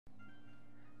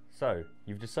So,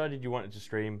 you've decided you wanted to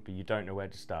stream, but you don't know where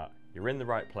to start. You're in the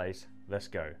right place, let's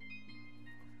go.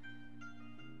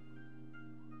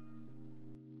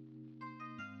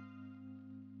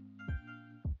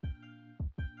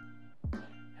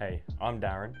 Hey, I'm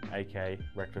Darren, aka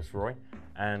Reckless Roy,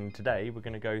 and today we're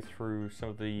going to go through some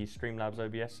of the Streamlabs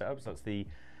OBS setups. That's the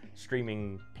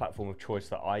streaming platform of choice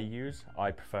that I use.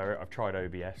 I prefer it. I've tried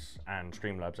OBS and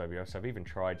Streamlabs OBS. I've even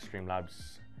tried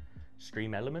Streamlabs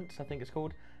Stream Elements, I think it's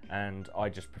called, and I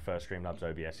just prefer Streamlabs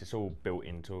OBS. It's all built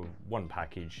into one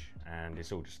package and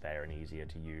it's all just there and easier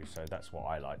to use, so that's what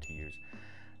I like to use.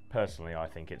 Personally, I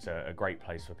think it's a great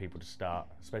place for people to start,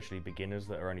 especially beginners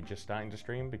that are only just starting to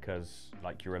stream, because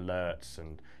like your alerts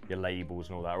and your labels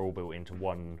and all that are all built into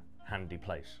one handy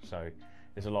place, so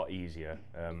it's a lot easier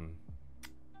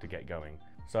to get going.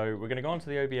 So we're going to go onto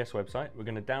the OBS website, we're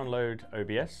going to download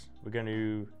OBS, we're going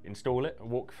to install it,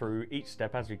 walk through each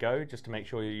step as we go just to make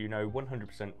sure you know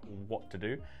 100% what to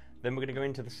do. Then we're going to go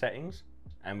into the settings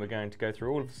and we're going to go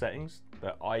through all of the settings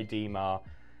that I deem are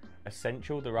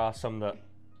essential. There are some that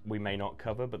we may not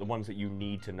cover, but the ones that you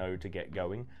need to know to get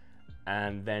going.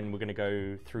 And then we're going to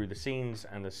go through the scenes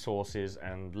and the sources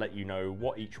and let you know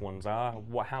what each ones are,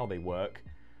 how they work,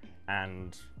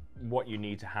 and what you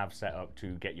need to have set up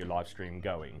to get your live stream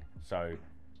going. So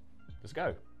let's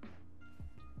go.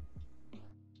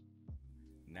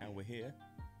 Now we're here.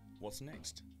 What's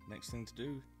next? Next thing to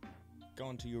do, go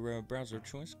onto your browser of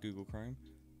choice, Google Chrome,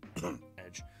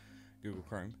 Edge, Google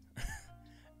Chrome.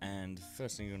 And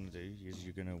first thing you're going to do is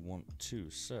you're going to want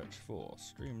to search for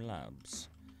Streamlabs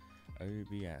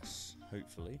OBS.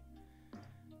 Hopefully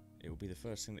it will be the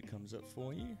first thing that comes up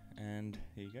for you. And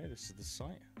here you go, this is the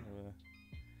site.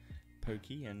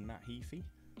 Pokey and Matt Heafy,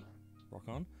 rock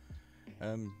on.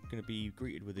 Going to be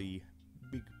greeted with a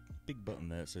big button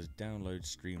there that says download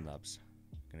Streamlabs.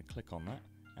 Going to click on that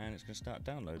and it's going to start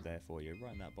download there for you,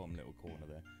 right in that bottom little corner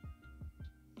there.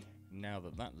 Now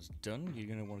that that's done, you're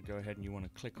going to want to go ahead and you want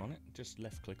to click on it, just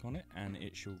left click on it, and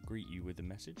it shall greet you with a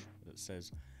message that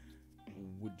says,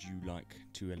 would you like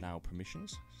to allow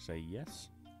permissions? Say yes,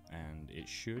 and it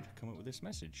should come up with this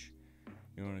message.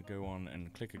 You want to go on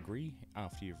and click agree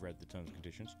after you've read the terms and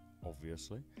conditions,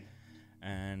 obviously,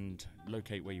 and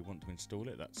locate where you want to install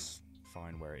it. That's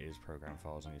fine where it is. Program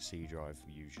files on your C drive,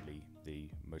 usually the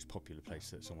most popular place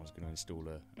that someone's going to install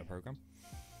a program.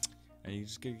 And you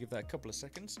just give that a couple of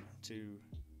seconds to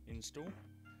install,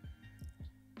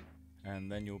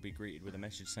 and then you'll be greeted with a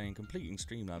message saying completing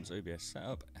Streamlabs OBS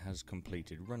setup has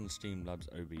completed. Run Streamlabs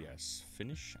OBS,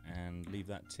 finish, and leave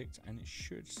that ticked, and it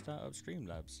should start up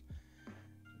Streamlabs.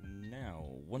 Now,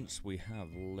 once we have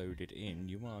loaded in,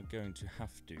 you are going to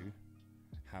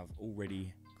have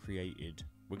already created.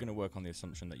 We're going to work on the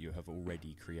assumption that you have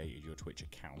already created your Twitch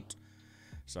account.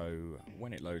 So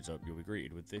when it loads up, you'll be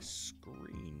greeted with this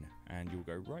screen, and you'll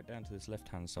go right down to this left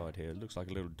hand side here. It looks like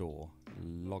a little door.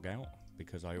 Log out,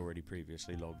 because I already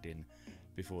previously logged in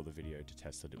before the video to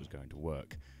test that it was going to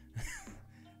work.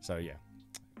 So yeah,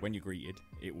 when you're greeted,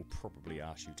 it will probably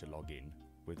ask you to log in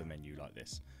with a menu like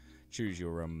this. Choose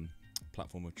your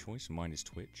platform of choice. Mine is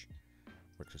Twitch,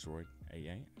 Reckless Roy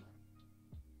 88.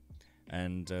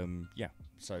 And yeah,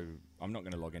 so I'm not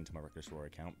going to log into my Reckless Roy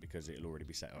account because it'll already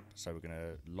be set up. So we're going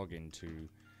to log into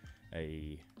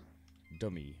a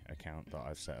dummy account that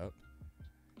I've set up,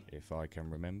 if I can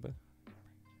remember.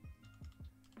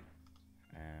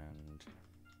 And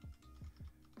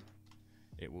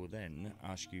it will then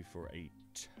ask you for a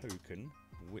token,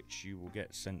 which you will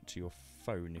get sent to your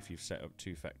phone if you've set up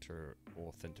two-factor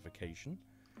authentication.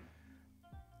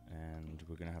 And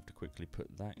we're going to have to quickly put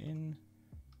that in.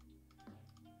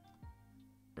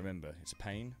 Remember, it's a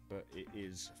pain, but it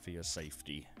is for your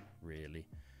safety, really.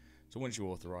 So once you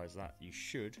authorize that, you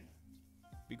should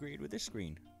be greeted with this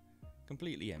screen,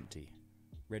 completely empty,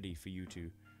 ready for you to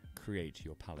create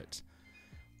your palette.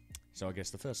 So I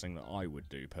guess the first thing that I would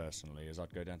do personally is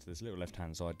I'd go down to this little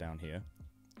left-hand side down here,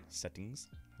 settings,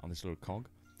 on this little cog.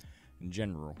 In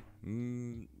general,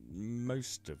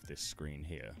 most of this screen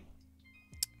here,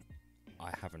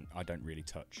 I don't really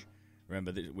touch.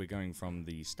 Remember that we're going from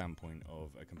the standpoint of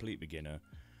a complete beginner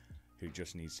who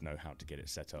just needs to know how to get it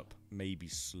set up. Maybe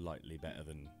slightly better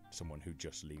than someone who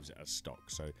just leaves it as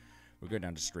stock. So we'll go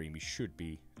down to stream. You should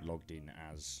be logged in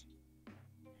as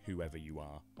whoever you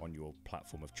are on your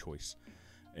platform of choice.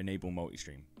 Enable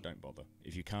multi-stream. Don't bother.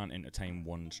 If you can't entertain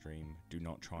one stream, do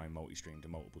not try and multi-stream to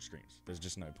multiple streams. There's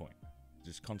just no point.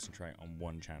 Just concentrate on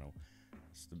one channel.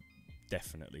 It's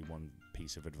definitely one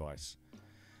piece of advice.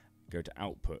 Go to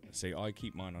output. See, I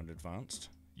keep mine on advanced.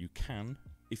 You can,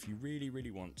 if you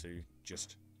really want to,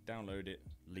 just download it,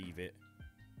 leave it,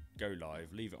 go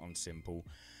live, leave it on simple.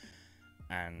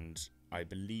 And I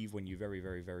believe when you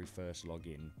very first log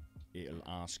in, it'll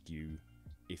ask you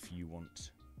if you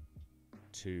want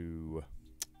to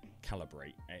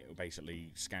calibrate. It will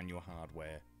basically scan your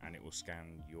hardware, and it will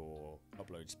scan your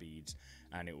upload speeds,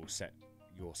 and it will set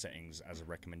your settings as a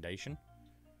recommendation.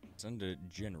 It's under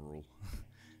general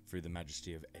through the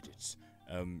majesty of edits.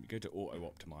 Go to auto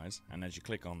optimize, and as you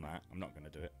click on that, I'm not going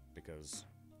to do it because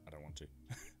I don't want to,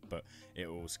 but it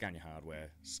will scan your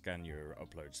hardware, scan your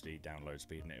upload speed, download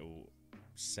speed, and it will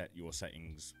set your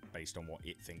settings based on what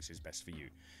it thinks is best for you.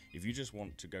 If you just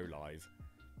want to go live,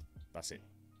 that's it,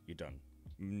 you're done.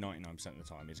 99% of the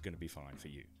time it's going to be fine for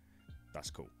you.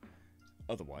 That's cool.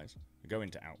 Otherwise, we go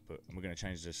into output, and we're going to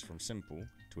change this from simple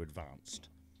to advanced.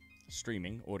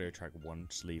 Streaming, audio track 1,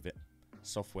 just leave it.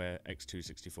 Software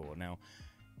X264. Now,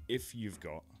 if you've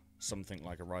got something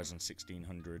like a Ryzen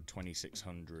 1600,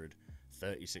 2600,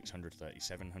 3600,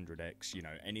 3700X, you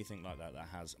know, anything like that that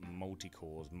has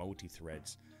multi-cores,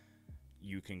 multi-threads,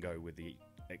 you can go with the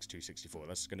X264.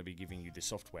 That's going to be giving you the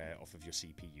software off of your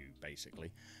CPU,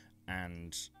 basically.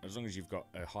 And as long as you've got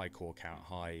a high core count,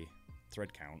 high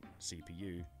thread count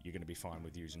CPU, you're going to be fine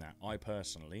with using that. I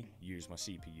personally use my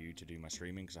CPU to do my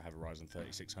streaming because I have a Ryzen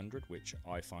 3600, which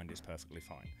I find is perfectly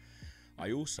fine.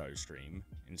 I also stream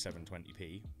in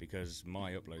 720p because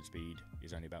my upload speed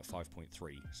is only about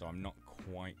 5.3, so I'm not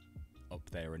quite up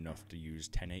there enough to use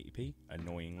 1080p,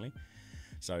 annoyingly.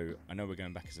 So I know we're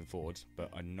going backwards and forwards, but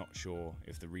I'm not sure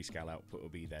if the rescale output will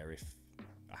be there if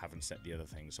I haven't set the other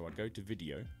things. So I'd go to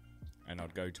video, and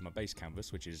I'd go to my base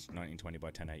canvas, which is 1920 by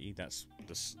 1080. That's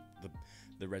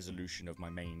the resolution of my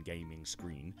main gaming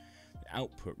screen. The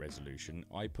output resolution,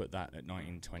 I put that at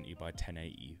 1920 by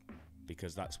 1080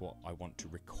 because that's what I want to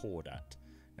record at.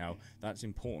 Now, that's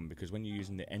important because when you're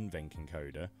using the NVENC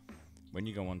encoder, when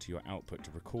you go onto your output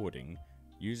to recording,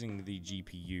 using the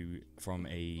GPU from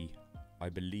a, I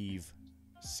believe,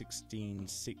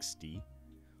 1660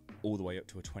 all the way up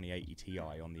to a 2080 Ti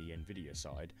on the NVIDIA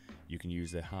side, you can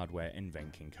use the hardware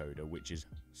NVENC encoder, which is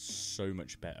so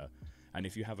much better. And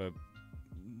if you have a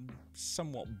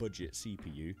somewhat budget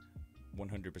CPU,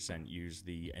 100% use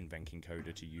the NVENC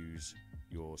encoder to use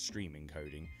your stream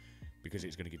encoding, because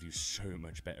it's going to give you so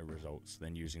much better results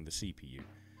than using the CPU.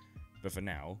 But for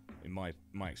now, in my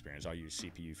experience, I use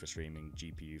CPU for streaming,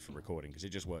 GPU for recording, because it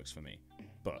just works for me.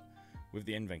 But with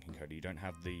the NVENC encoder, you don't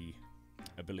have the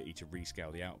ability to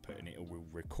rescale the output, and it will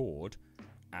record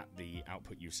at the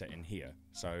output you set in here.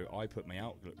 So I put my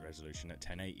output resolution at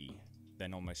 1080.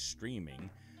 Then on my streaming,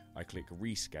 I click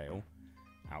rescale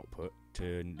output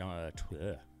to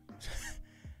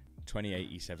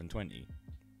 2080 720,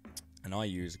 and I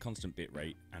use a constant bit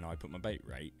rate, and I put my bit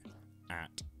rate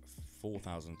at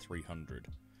 4300.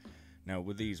 Now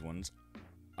with these ones,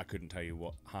 I couldn't tell you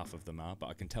what half of them are, but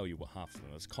I can tell you what half of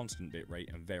them are. It's constant bit rate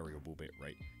and variable bit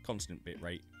rate. Constant bit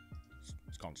rate,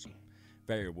 it's constant.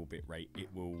 Variable bit rate,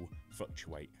 it will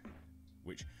fluctuate,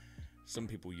 which some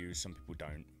people use, some people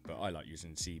don't, but I like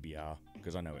using CBR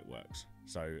because I know it works.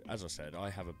 So as I said,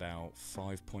 I have about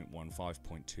 5.1,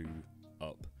 5.2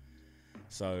 up.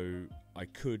 So I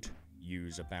could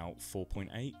use about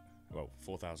 4.8, well,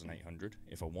 4800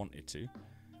 if I wanted to,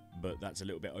 but that's a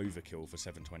little bit overkill for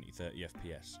 720, 30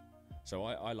 FPS. So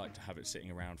I like to have it sitting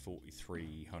around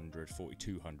 4300,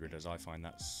 4200, as I find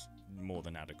that's more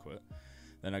than adequate.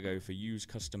 Then I go for use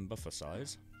custom buffer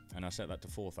size, and I set that to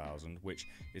 4000, which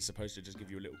is supposed to just give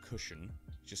you a little cushion,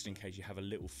 just in case you have a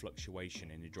little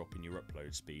fluctuation in your drop in your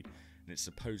upload speed, and it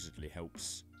supposedly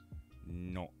helps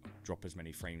not drop as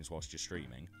many frames whilst you're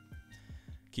streaming.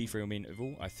 Keyframe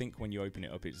interval, I think when you open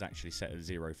it up it's actually set at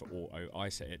 0 for auto. I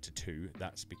set it to 2.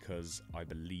 That's because I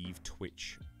believe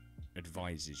Twitch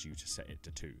advises you to set it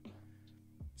to 2.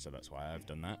 So that's why I've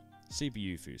done that.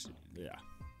 CPU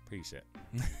preset.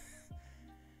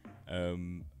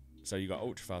 So you got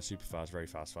ultra fast, super fast, very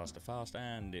fast, faster, fast,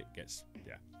 and it gets,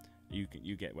 you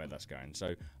get where that's going.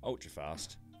 So ultra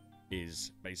fast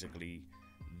is basically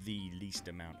the least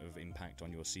amount of impact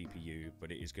on your CPU,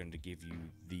 but it is going to give you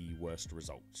the worst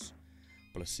results.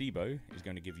 Placebo is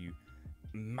going to give you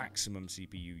maximum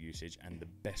CPU usage and the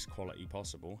best quality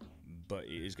possible, but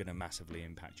it is going to massively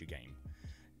impact your game.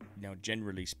 Now,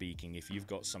 generally speaking, if you've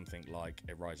got something like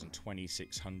a Ryzen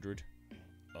 2600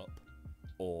 up,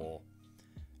 or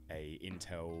a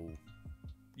Intel,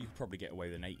 you could probably get away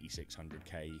with an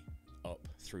 8600K up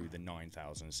through the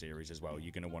 9000 series as well.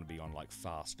 You're going to want to be on like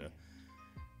faster.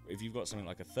 If you've got something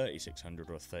like a 3600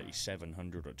 or a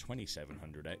 3700 or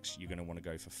 2700X, you're going to want to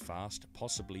go for fast,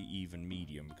 possibly even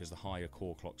medium, because the higher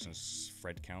core clocks and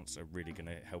thread counts are really going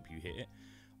to help you hit it.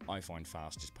 I find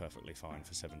fast is perfectly fine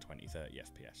for 720, 30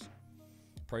 FPS.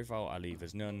 Profile I leave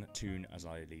as none, tune as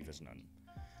I leave as none.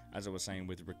 As I was saying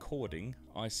with recording,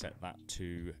 I set that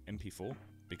to MP4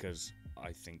 because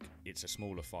I think it's a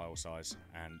smaller file size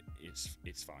and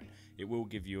it's fine. It will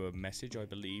give you a message, I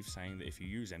believe, saying that if you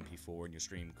use MP4 and your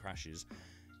stream crashes,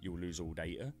 you'll lose all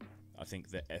data. I think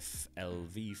the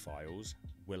FLV files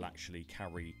will actually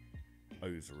carry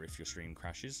over if your stream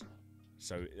crashes.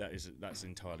 So that's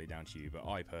entirely down to you, but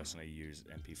I personally use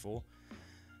MP4.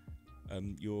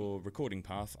 Your recording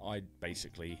path, I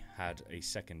basically had a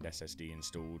second SSD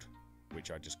installed,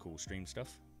 which I just call Stream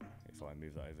Stuff, if I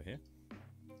move that over here.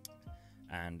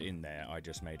 And in there, I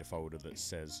just made a folder that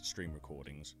says Stream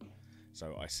Recordings.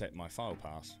 So I set my file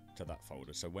path to that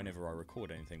folder, so whenever I record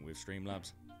anything with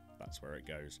Streamlabs, that's where it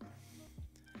goes.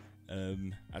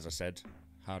 As I said,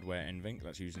 hardware NVENC,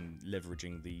 that's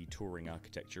leveraging the Turing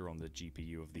architecture on the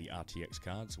GPU of the RTX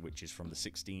cards, which is from the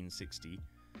 1660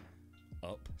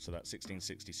 up, so that's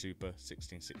 1660 Super,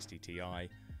 1660 Ti,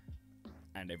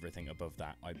 and everything above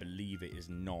that. I believe it is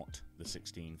not the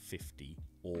 1650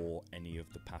 or any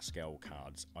of the Pascal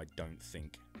cards, I don't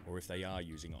think, or if they are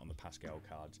using it on the Pascal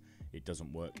cards, it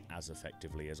doesn't work as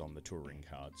effectively as on the Turing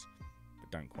cards,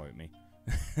 but don't quote me.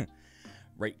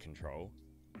 Rate control,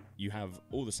 you have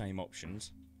all the same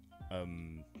options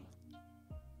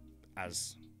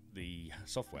as the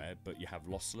software, but you have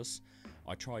lossless.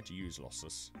 I tried to use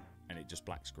lossless and it just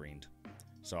black screened,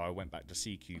 so I went back to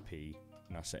CQP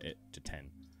and I set it to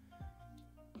 10.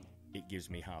 It gives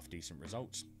me half decent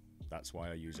results, that's why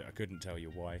I use it. I couldn't tell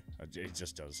you why, it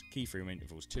just does. Keyframe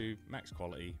intervals 2, max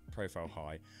quality, profile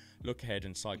high, look ahead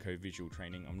and psycho visual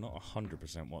training. I'm not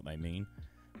 100% what they mean,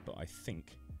 but I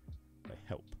think they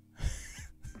help.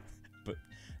 But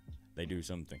they do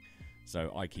something, so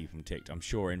I keep them ticked. I'm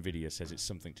sure Nvidia says it's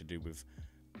something to do with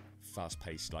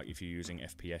fast-paced, like if you're using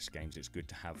FPS games, it's good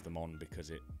to have them on because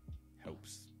it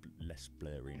helps less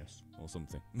blurriness or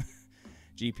something.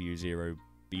 GPU 0,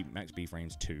 max B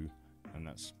frames 2, and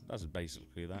that's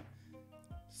basically that.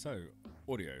 So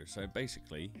audio, so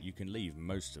basically you can leave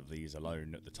most of these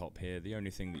alone at the top here. The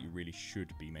only thing that you really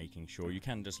should be making sure, you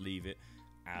can just leave it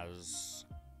as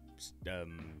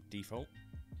default,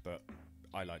 but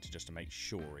I like to make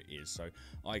sure it is. So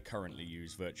I currently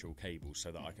use virtual cables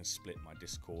so that I can split my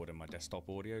Discord and my desktop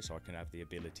audio, so I can have the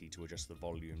ability to adjust the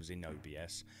volumes in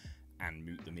OBS and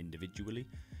mute them individually.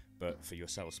 But for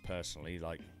yourselves personally,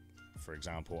 like for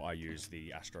example, I use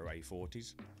the Astro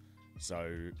A40s.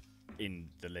 So in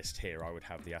the list here, I would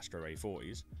have the Astro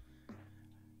A40s,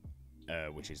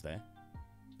 which is there.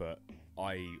 But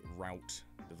I route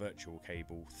the virtual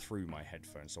cable through my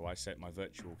headphones. So I set my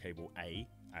virtual cable A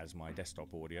as my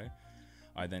desktop audio.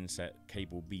 I then set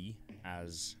cable B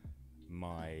as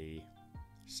my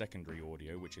secondary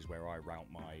audio, which is where I route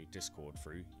my Discord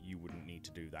through. You wouldn't need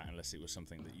to do that unless it was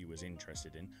something that you was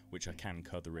interested in, which I can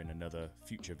cover in another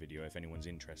future video. If anyone's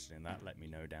interested in that, let me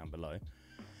know down below.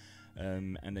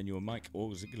 And then your mic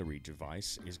auxiliary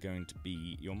device is going to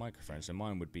be your microphone. So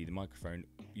mine would be the microphone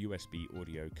USB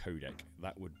audio codec.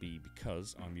 That would be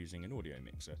because I'm using an audio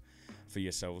mixer. For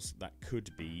yourselves, that could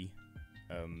be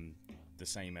the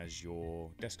same as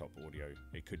your desktop audio.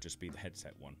 It could just be the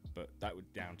headset one, but that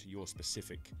would down to your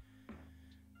specific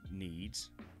needs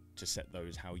to set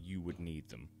those how you would need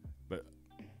them. But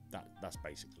that's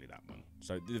basically that one.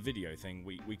 So the video thing,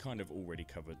 we kind of already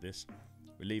covered this.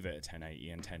 We leave it at 1080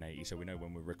 and 1080, so we know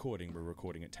when we're recording at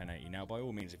 1080. Now, by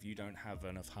all means, if you don't have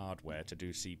enough hardware to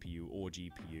do CPU or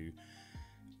GPU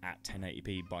at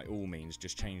 1080p, by all means,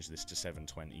 just change this to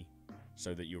 720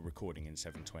 so that you're recording in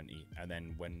 720. And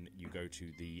then when you go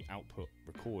to the output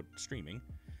record streaming,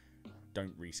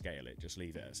 don't rescale it, just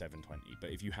leave it at 720.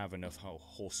 But if you have enough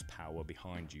horsepower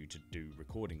behind you to do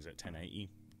recordings at 1080,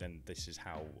 then this is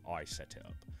how I set it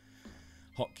up.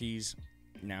 Hotkeys.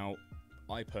 Now,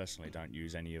 I personally don't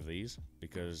use any of these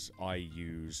because I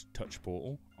use Touch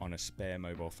Portal on a spare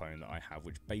mobile phone that I have,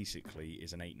 which basically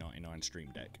is an $8.99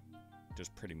 Stream Deck. Does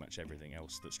pretty much everything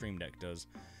else that Stream Deck does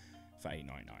for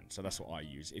 $8.99. So that's what I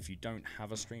use. If you don't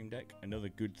have a Stream Deck, another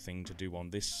good thing to do on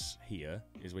this here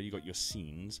is where you got your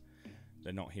scenes.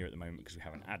 They're not here at the moment because we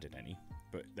haven't added any,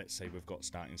 but let's say we've got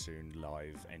starting soon,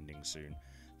 live, ending soon.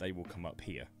 They will come up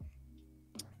here.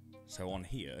 So on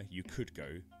here, you could go,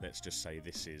 let's just say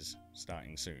this is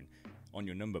starting soon. On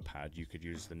your number pad, you could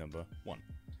use the number 1.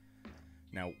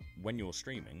 Now, when you're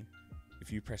streaming,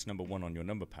 if you press number 1 on your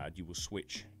number pad, you will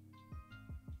switch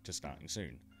to starting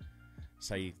soon.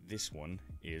 Say this one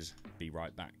is be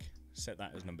right back. Set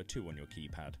that as number 2 on your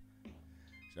keypad.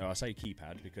 So I say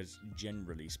keypad because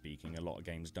generally speaking, a lot of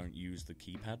games don't use the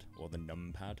keypad or the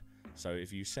numpad. So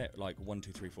if you set like 1,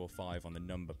 2, 3, 4, 5 on the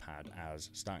number pad as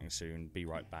starting soon, be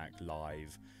right back,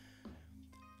 live,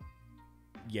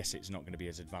 yes, it's not going to be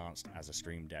as advanced as a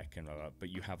Stream Deck, but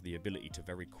you have the ability to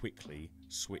very quickly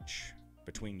switch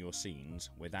between your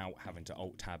scenes without having to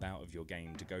alt-tab out of your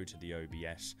game to go to the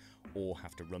OBS or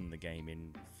have to run the game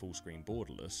in full screen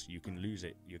borderless. You can lose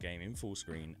your game in full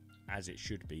screen as it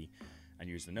should be and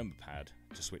use the number pad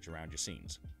to switch around your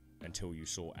scenes until you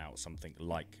sort out something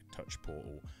like Touch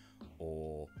Portal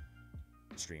or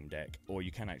Stream Deck, or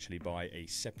you can actually buy a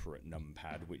separate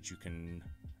numpad which you can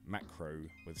macro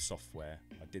with software.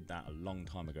 I did that a long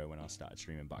time ago when I started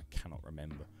streaming, but I cannot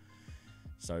remember.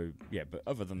 So yeah, but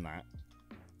other than that,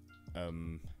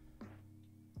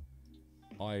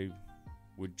 I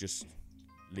would just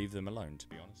leave them alone, to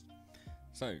be honest.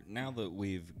 So now that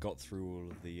we've got through all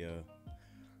of the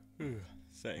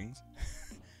settings,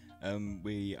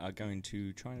 we are going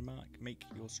to try and make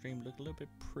your stream look a little bit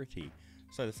pretty.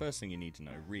 So the first thing you need to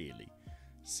know, really,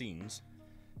 scenes,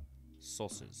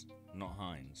 sources, not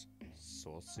Heinz,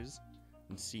 sources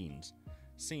and scenes.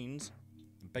 Scenes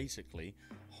basically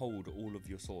hold all of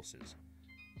your sources,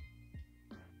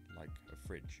 like a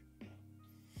fridge.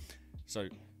 So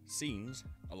scenes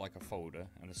are like a folder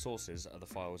and the sources are the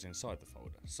files inside the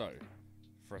folder. So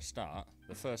for a start,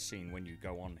 the first scene when you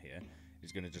go on here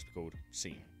is going to just be called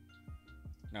scene.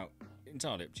 Now,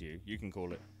 entirely up to you. You can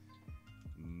call it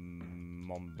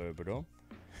Mombobodo,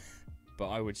 but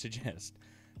I would suggest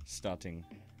starting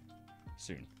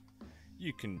soon.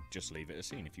 You can just leave it a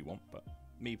scene if you want, but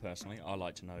me personally, I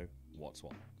like to know what's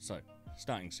what. So,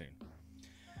 starting soon.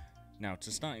 Now,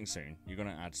 to starting soon, you're going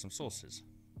to add some sources.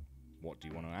 What do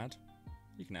you want to add?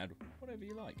 You can add whatever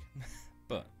you like,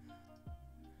 but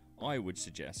I would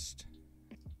suggest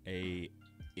a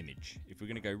image. If we're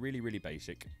going to go really, really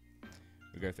basic,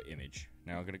 we go for image.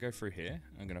 Now I'm going to go through here.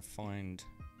 I'm going to find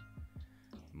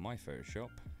my Photoshop,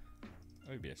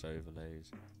 OBS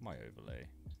overlays, my overlay,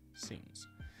 scenes.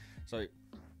 So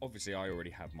obviously I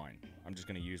already have mine. I'm just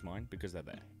going to use mine because they're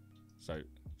there. So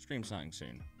stream starting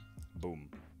soon. Boom.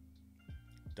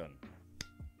 Done.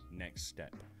 Next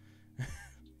step.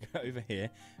 Over here,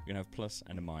 we're going to have plus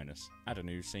and a minus. Add a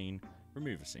new scene,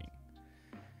 remove a scene.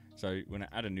 So we're going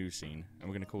to add a new scene and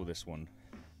we're going to call this one,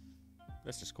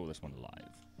 let's just call this one live.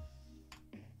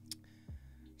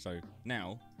 So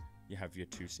now you have your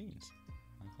two scenes.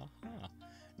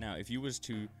 Now if you was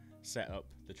to set up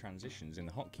the transitions in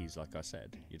the hotkeys like I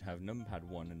said, you'd have numpad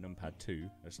 1 and numpad 2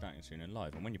 as starting soon and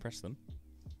live, and when you press them,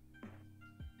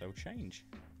 they'll change.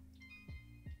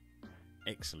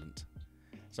 Excellent.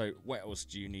 So what else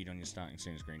do you need on your starting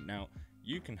soon screen? Now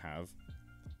you can have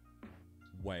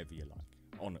whatever you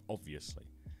like. Obviously,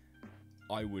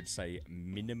 I would say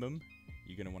minimum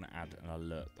you're going to want to add an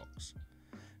alert box.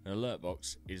 An alert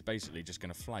box is basically just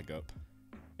going to flag up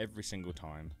every single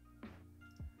time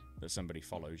that somebody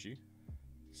follows you,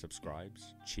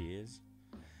 subscribes, cheers,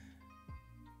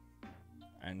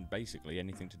 and basically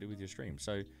anything to do with your stream.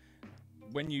 So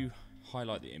when you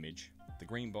highlight the image, the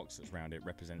green box that's around it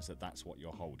represents that that's what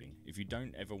you're holding. If you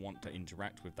don't ever want to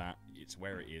interact with that, it's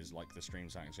where it is, like the stream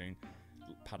starting soon,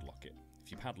 padlock it. If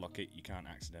you padlock it, you can't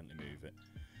accidentally move it.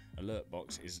 Alert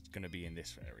box is going to be in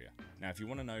this area. Now if you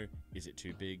want to know, is it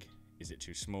too big, is it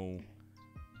too small,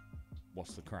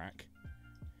 what's the crack,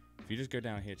 if you just go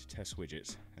down here to test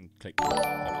widgets and click,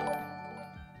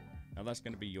 now that's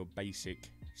going to be your basic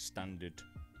standard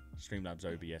Streamlabs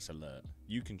OBS alert.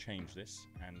 You can change this,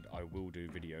 and I will do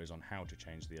videos on how to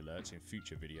change the alerts in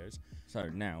future videos. So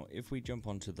now if we jump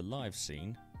onto the live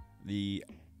scene, the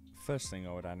first thing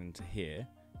I would add into here,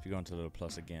 if you go onto the little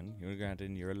plus again, you're going to add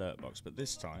in your alert box, but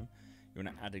this time you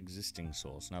want to add existing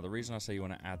source. Now the reason I say you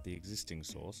want to add the existing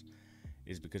source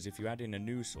is because if you add in a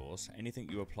new source, anything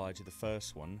you apply to the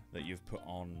first one that you've put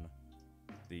on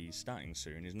the starting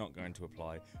soon is not going to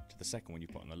apply to the second one you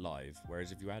put on the live,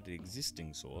 whereas if you add the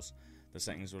existing source, the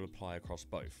settings will apply across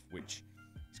both, which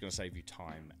is going to save you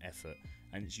time, effort,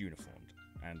 and it's uniformed,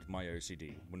 and my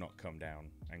OCD will not come down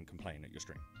and complain at your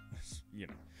stream. You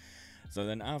know. So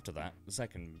then after that, the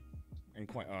second, and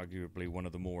quite arguably one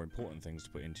of the more important things to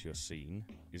put into your scene,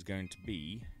 is going to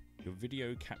be your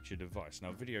video capture device.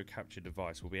 Now video capture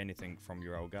device will be anything from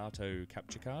your Elgato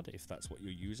capture card, if that's what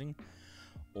you're using,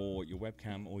 or your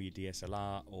webcam, or your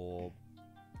DSLR, or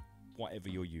whatever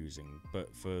you're using.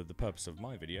 But for the purpose of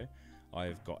my video,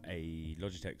 I've got a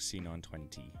Logitech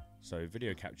C920. So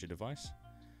video capture device,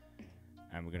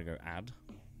 and we're going to go add,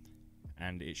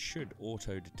 and it should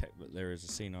auto detect that there is a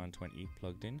C920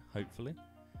 plugged in, hopefully.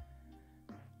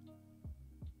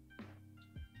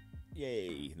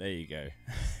 Yay, there you go.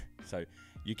 So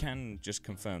you can just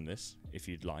confirm this if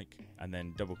you'd like, and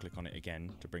then double click on it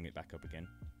again to bring it back up again.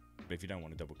 But if you don't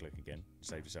want to double click again,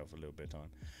 save yourself a little bit of time,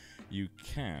 you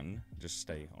can just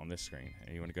stay on this screen,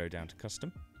 and you want to go down to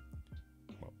custom.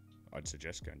 Well, I'd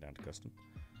suggest going down to custom,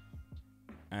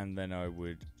 and then I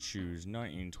would choose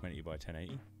 1920 by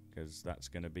 1080 because that's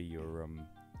going to be your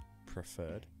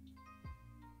preferred.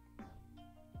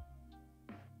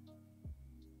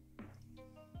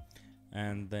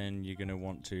 And then you're going to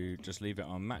want to just leave it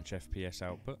on match FPS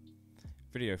output.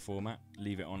 Video format,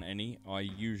 leave it on any. I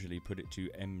usually put it to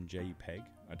MJPEG.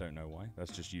 I don't know why.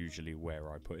 That's just usually where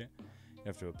I put it. You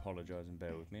have to apologise and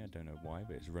bear with me. I don't know why,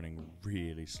 but it's running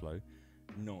really slow.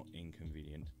 Not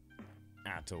inconvenient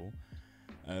at all.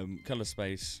 Colour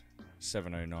space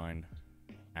 709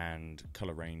 and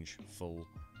colour range full.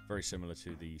 Very similar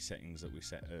to the settings that we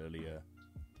set earlier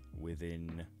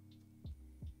within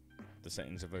the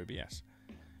settings of OBS.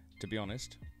 To be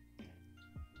honest,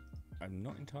 I'm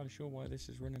not entirely sure why this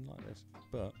is running like this,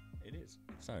 but it is.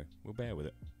 So we'll bear with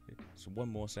it. It's one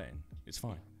more setting. It's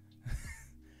fine.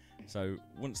 So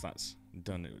once that's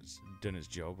done, it's done its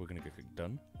job. We're going to go click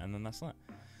done, and then that's that.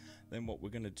 Then what we're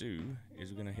going to do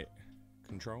is we're going to hit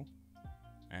Control,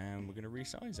 and we're going to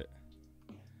resize it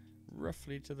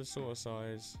roughly to the sort of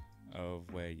size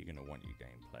of where you're going to want your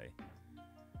gameplay.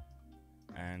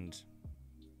 And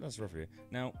that's roughly it.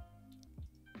 Now,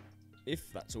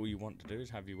 if that's all you want to do is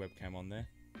have your webcam on there,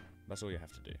 that's all you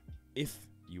have to do. If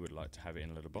you would like to have it in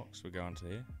a little box, we'll go onto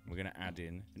here. We're going to add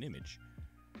in an image.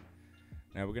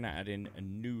 Now we're going to add in a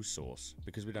new source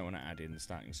because we don't want to add in the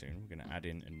starting scene. We're going to add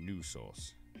in a new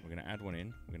source. We're going to add one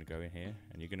in. We're going to go in here,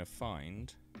 and you're going to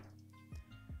find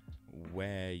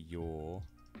where your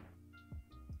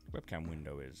webcam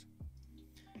window is.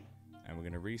 And we're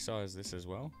going to resize this as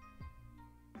well.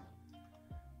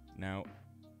 Now,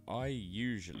 I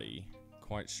usually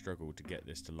quite struggle to get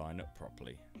this to line up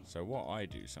properly. So what I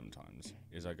do sometimes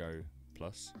is I go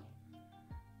plus,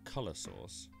 color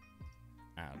source,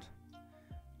 add,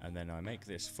 and then I make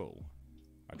this full.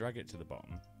 I drag it to the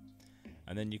bottom,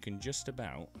 and then you can just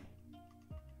about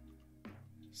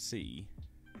see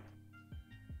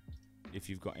if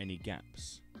you've got any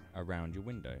gaps around your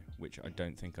window, which I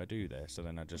don't think I do there. So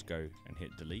then I just go and hit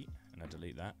delete, and I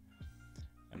delete that.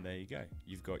 And there you go.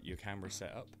 You've got your camera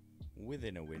set up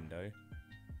within a window.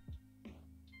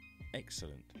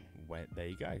 Excellent. There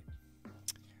you go.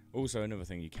 Also, another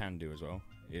thing you can do as well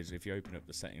is if you open up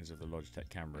the settings of the Logitech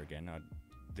camera again,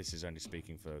 this is only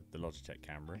speaking for the Logitech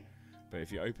camera, but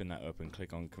if you open that up and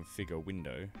click on configure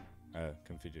window,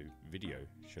 configure video,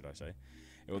 should I say,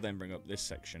 it will then bring up this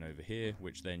section over here,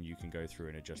 which then you can go through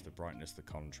and adjust the brightness, the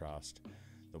contrast,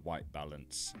 the white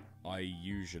balance. I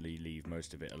usually leave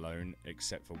most of it alone,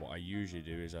 except for what I usually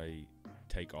do is I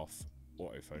take off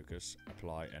autofocus,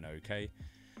 apply an OK,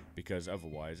 because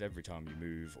otherwise every time you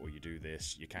move or you do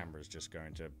this, your camera's just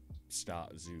going to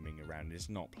start zooming around. It's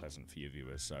not pleasant for your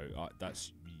viewers, so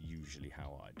that's usually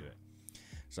how I do it.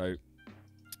 So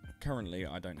currently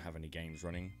I don't have any games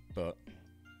running, but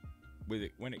with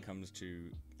it, when it comes to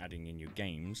adding in your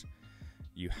games,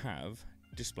 you have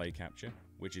display capture,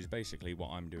 which is basically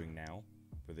what I'm doing now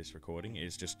for this recording.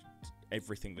 Is just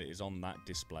everything that is on that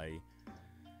display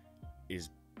is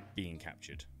being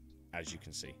captured, as you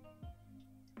can see.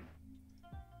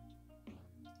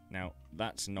 Now,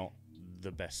 that's not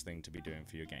the best thing to be doing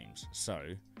for your games. So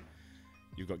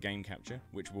you've got game capture,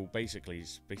 which will basically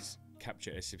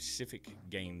capture a specific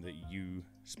game that you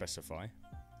specify.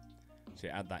 So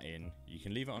you add that in. You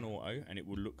can leave it on auto, and it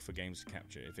will look for games to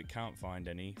capture. If it can't find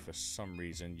any for some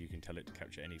reason, you can tell it to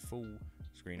capture any full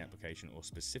screen application or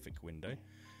specific window.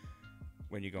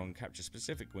 When you go on capture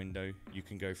specific window, you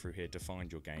can go through here to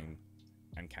find your game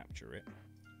and capture it.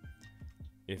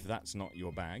 If that's not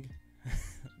your bag,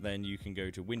 then you can go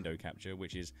to window capture,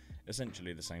 which is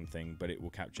essentially the same thing, but it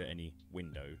will capture any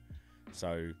window.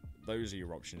 So those are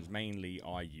your options. Mainly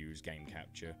I use game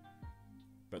capture,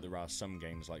 but there are some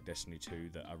games like Destiny 2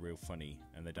 that are real funny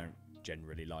and they don't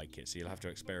generally like it, so you'll have to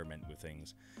experiment with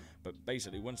things. But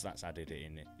basically, once that's added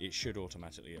in, it should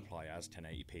automatically apply as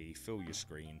 1080p, fill your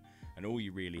screen, and all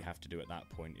you really have to do at that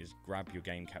point is grab your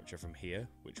game capture from here,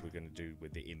 which we're going to do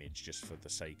with the image just for the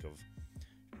sake of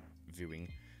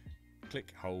viewing.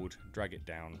 Click, hold, drag it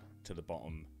down to the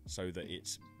bottom so that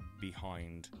it's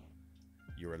behind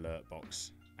your alert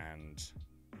box and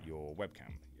your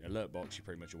webcam. Your alert box you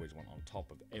pretty much always want on top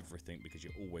of everything because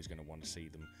you're always going to want to see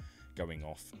them going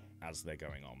off as they're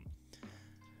going on.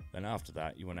 Then after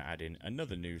that, you want to add in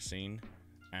another new scene,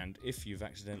 and if you've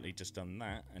accidentally just done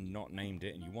that and not named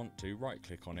it and you want to, right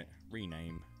click on it,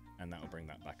 rename, and that will bring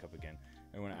that back up again.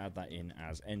 And we want to add that in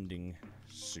as ending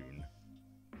soon.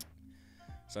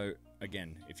 So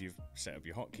again, if you've set up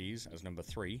your hotkeys as number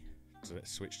 3 to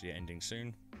switch to your ending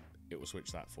soon, it will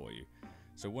switch that for you.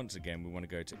 So once again, we want to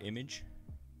go to image.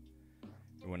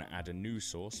 We want to add a new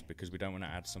source because we don't want to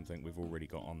add something we've already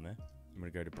got on there. I'm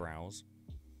going to go to browse,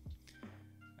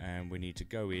 and we need to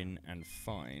go in and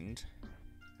find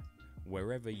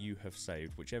wherever you have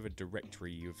saved, whichever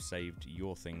directory you've saved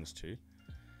your things to,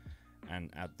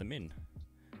 and add them in.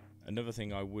 Another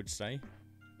thing I would say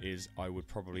is I would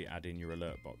probably add in your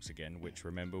alert box again, which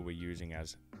remember we're using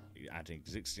as add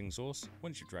existing source.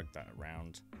 Once you drag that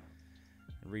around,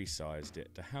 resized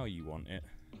it to how you want it,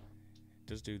 it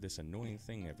does do this annoying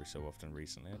thing every so often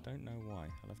recently. I don't know why.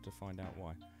 I'll have to find out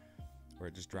why. Where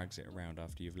it just drags it around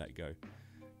after you've let go.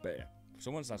 But yeah,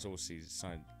 so once that's all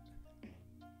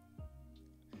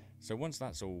once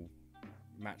that's all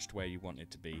matched where you want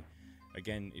it to be,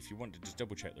 again, if you want to just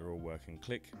double check they're all working,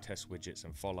 click test widgets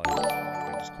and follow,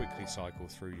 and just quickly cycle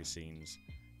through your scenes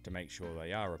to make sure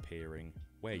they are appearing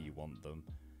where you want them.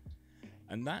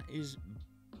 And that is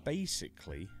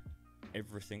basically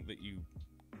everything that you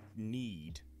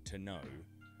need to know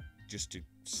just to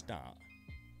start.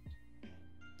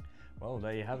 Well,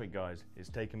 there you have it, guys. It's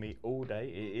taken me all day.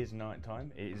 It is night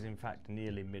time. It is in fact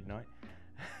nearly midnight.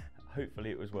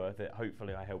 Hopefully it was worth it.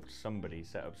 Hopefully I helped somebody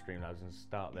set up Streamlabs and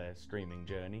start their streaming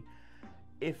journey.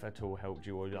 If at all helped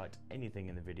you or you liked anything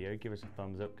in the video, give us a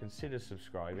thumbs up, consider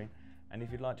subscribing, and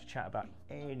if you'd like to chat about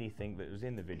anything that was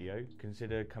in the video,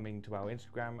 consider coming to our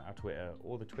Instagram, our Twitter,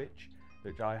 or the Twitch,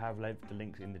 which I have left the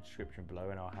links in the description below,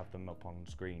 and I'll have them up on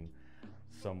screen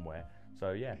somewhere.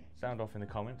 So yeah, sound off in the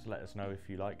comments, let us know if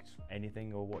you liked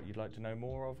anything or what you'd like to know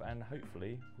more of, and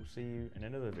hopefully we'll see you in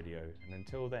another video. And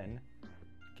until then,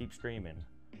 keep streaming.